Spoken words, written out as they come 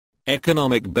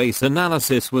Economic base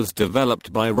analysis was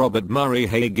developed by Robert Murray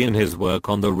Haig in his work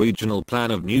on the Regional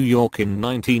Plan of New York in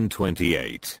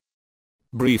 1928.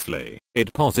 Briefly,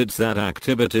 it posits that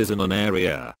activities in an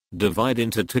area divide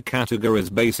into two categories: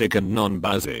 basic and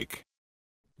non-basic.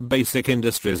 Basic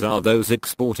industries are those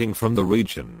exporting from the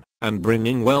region and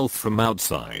bringing wealth from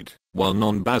outside, while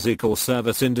non-basic or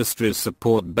service industries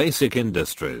support basic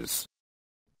industries.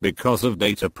 Because of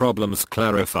data problems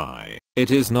clarify,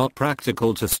 it is not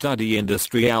practical to study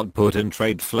industry output and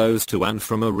trade flows to and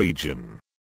from a region.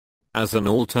 As an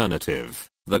alternative,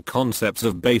 the concepts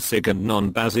of basic and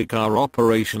non-basic are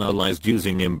operationalized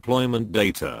using employment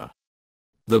data.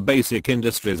 The basic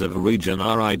industries of a region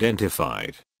are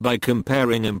identified by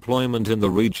comparing employment in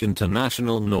the region to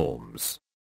national norms.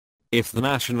 If the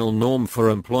national norm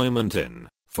for employment in,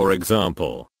 for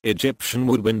example, Egyptian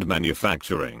woodwind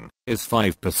manufacturing, is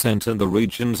 5% and the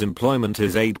region's employment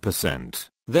is 8%,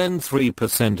 then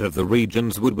 3% of the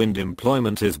region's woodwind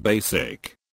employment is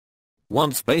basic.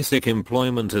 Once basic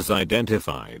employment is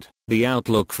identified, the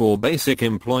outlook for basic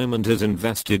employment is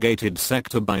investigated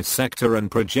sector by sector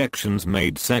and projections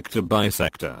made sector by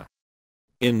sector.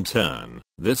 In turn,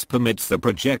 this permits the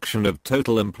projection of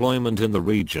total employment in the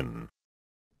region.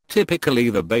 Typically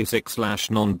the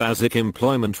basic/non-basic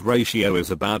employment ratio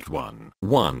is about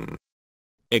 1:1.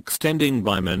 Extending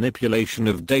by manipulation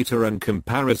of data and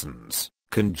comparisons,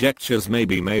 conjectures may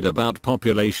be made about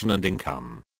population and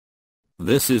income.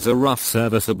 This is a rough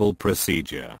serviceable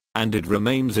procedure, and it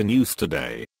remains in use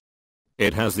today.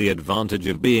 It has the advantage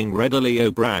of being readily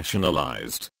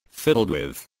operationalized, fiddled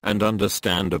with, and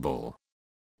understandable.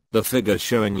 The figure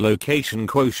showing location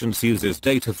quotients uses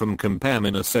data from Compare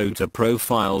Minnesota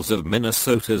Profiles of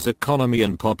Minnesota's Economy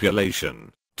and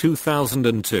Population,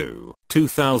 2002,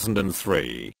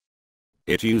 2003.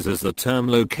 It uses the term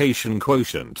location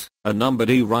quotient, a number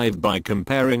derived by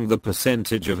comparing the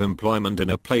percentage of employment in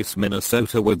a place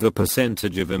Minnesota with the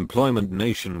percentage of employment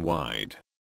nationwide.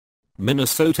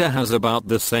 Minnesota has about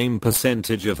the same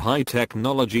percentage of high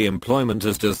technology employment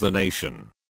as does the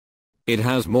nation. It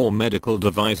has more medical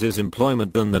devices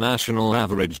employment than the national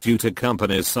average due to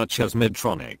companies such as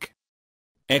Medtronic.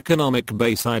 Economic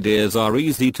base ideas are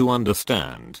easy to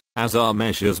understand, as are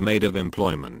measures made of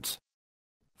employment.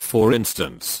 For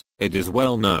instance, it is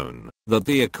well known that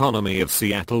the economy of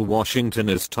Seattle, Washington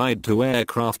is tied to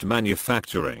aircraft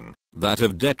manufacturing, that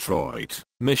of Detroit,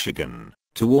 Michigan,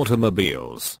 to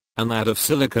automobiles, and that of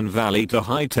Silicon Valley to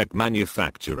high-tech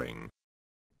manufacturing.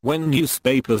 When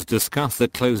newspapers discuss the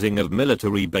closing of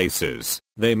military bases,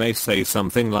 they may say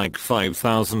something like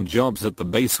 5,000 jobs at the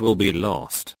base will be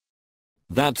lost.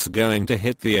 That's going to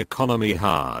hit the economy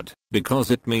hard, because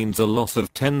it means a loss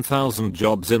of 10,000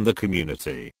 jobs in the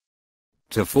community.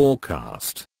 To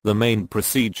forecast, the main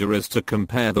procedure is to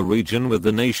compare the region with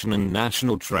the nation and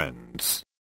national trends.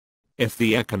 If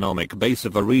the economic base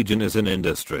of a region is in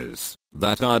industries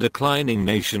that are declining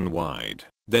nationwide,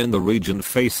 then the region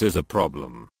faces a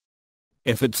problem.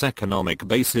 If its economic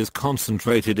base is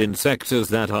concentrated in sectors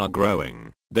that are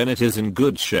growing, then it is in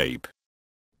good shape.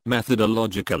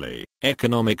 Methodologically,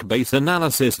 economic base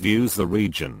analysis views the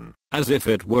region as if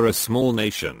it were a small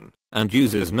nation, and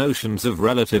uses notions of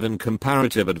relative and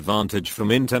comparative advantage from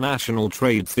international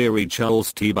trade theory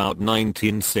Charles T. about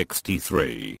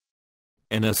 1963.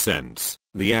 In a sense,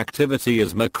 the activity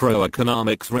is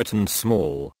macroeconomics written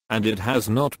small, and it has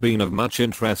not been of much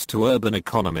interest to urban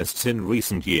economists in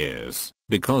recent years,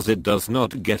 because it does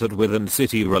not get at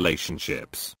within-city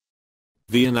relationships.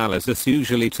 The analysis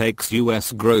usually takes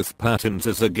US growth patterns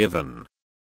as a given.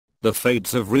 The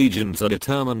fates of regions are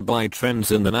determined by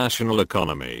trends in the national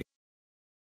economy,